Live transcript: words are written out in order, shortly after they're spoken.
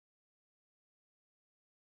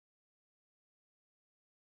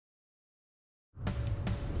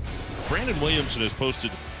Brandon Williamson has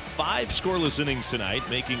posted 5 scoreless innings tonight,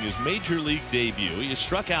 making his major league debut. He has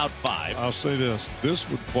struck out 5. I'll say this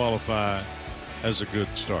would qualify as a good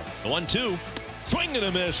start. The 1-2, swing and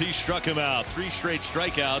a miss. He struck him out. 3 straight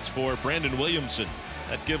strikeouts for Brandon Williamson.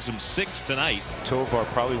 That gives him 6 tonight. Tovar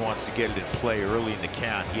probably wants to get it in play early in the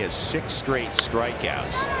count. He has 6 straight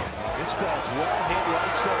strikeouts. This ball's well hit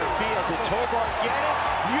right center field. Did Tovar get it?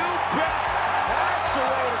 You bet! That's a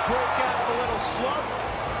way to break out of a little slump.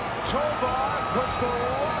 Tovar puts the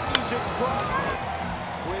Rockies in front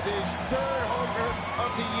with his 3rd homer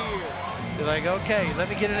of the year. You're like, okay, let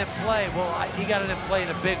me get it in play. Well, he got it in play in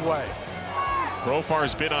a big way.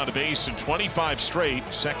 Profar's been on the base in 25 straight,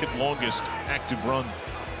 2nd longest active run.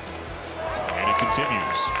 And it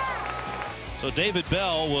continues. So David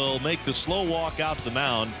Bell will make the slow walk out to the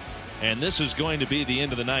mound, and this is going to be the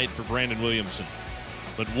end of the night for Brandon Williamson.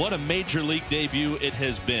 But what a major league debut it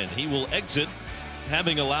has been. He will exit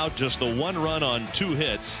having allowed just the 1 run on 2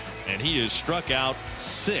 hits, and he has struck out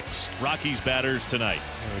 6 Rockies batters tonight.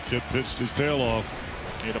 The kid pitched his tail off.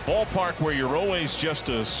 In a ballpark where you're always just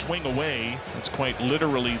a swing away, that's quite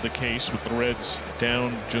literally the case with the Reds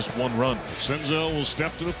down just 1 run. Senzel will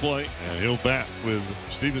step to the plate, and he'll bat with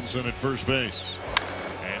Stevenson at first base.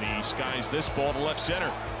 And he skies this ball to left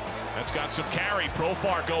center. That's got some carry.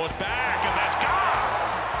 Profar going back, and that's gone.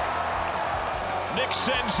 Nick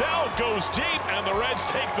Senzel goes deep, and the Reds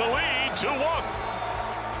take the lead 2-1.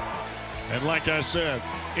 And like I said,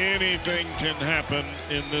 anything can happen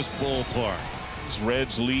in this ballpark.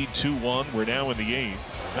 Reds lead 2-1. We're now in the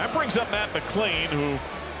 8th. That brings up Matt McLain, who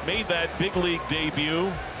made that big league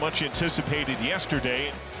debut, much anticipated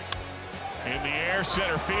yesterday. In the air,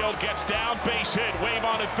 center field, gets down, base hit, wave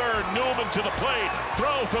on at 3rd, Newman to the plate,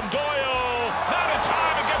 throw from Doyle, not in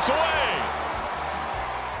time, and gets away.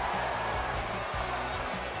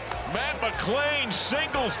 Matt McLain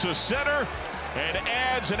singles to center and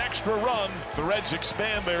adds an extra run. The Reds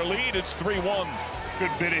expand their lead. It's 3-1.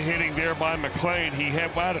 Good bit of hitting there by McLain. He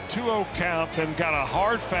had about a 2-0 count, then got a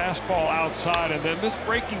hard fastball outside, and then this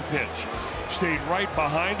breaking pitch stayed right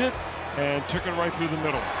behind it and took it right through the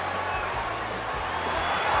middle.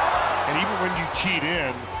 And even when you cheat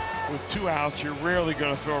in with 2 outs, you're rarely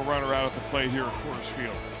going to throw a runner out at the plate here at Coors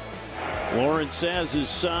Field. Lawrence has his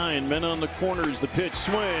sign. Men on the corners. The pitch,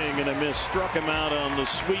 swing and a miss. Struck him out on the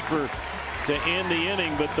sweeper to end the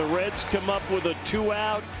inning, but the Reds come up with a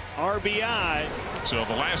 2-out RBI. So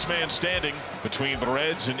the last man standing between the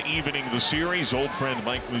Reds and evening the series, old friend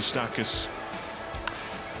Mike Moustakas.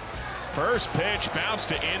 First pitch, bounce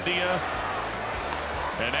to India.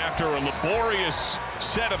 And after a laborious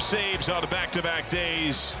set of saves on the back-to-back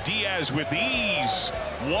days, Diaz with ease.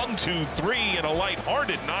 1-2-3 in a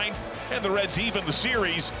light-hearted 9th. And the Reds even the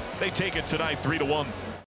series. They take it tonight 3-1.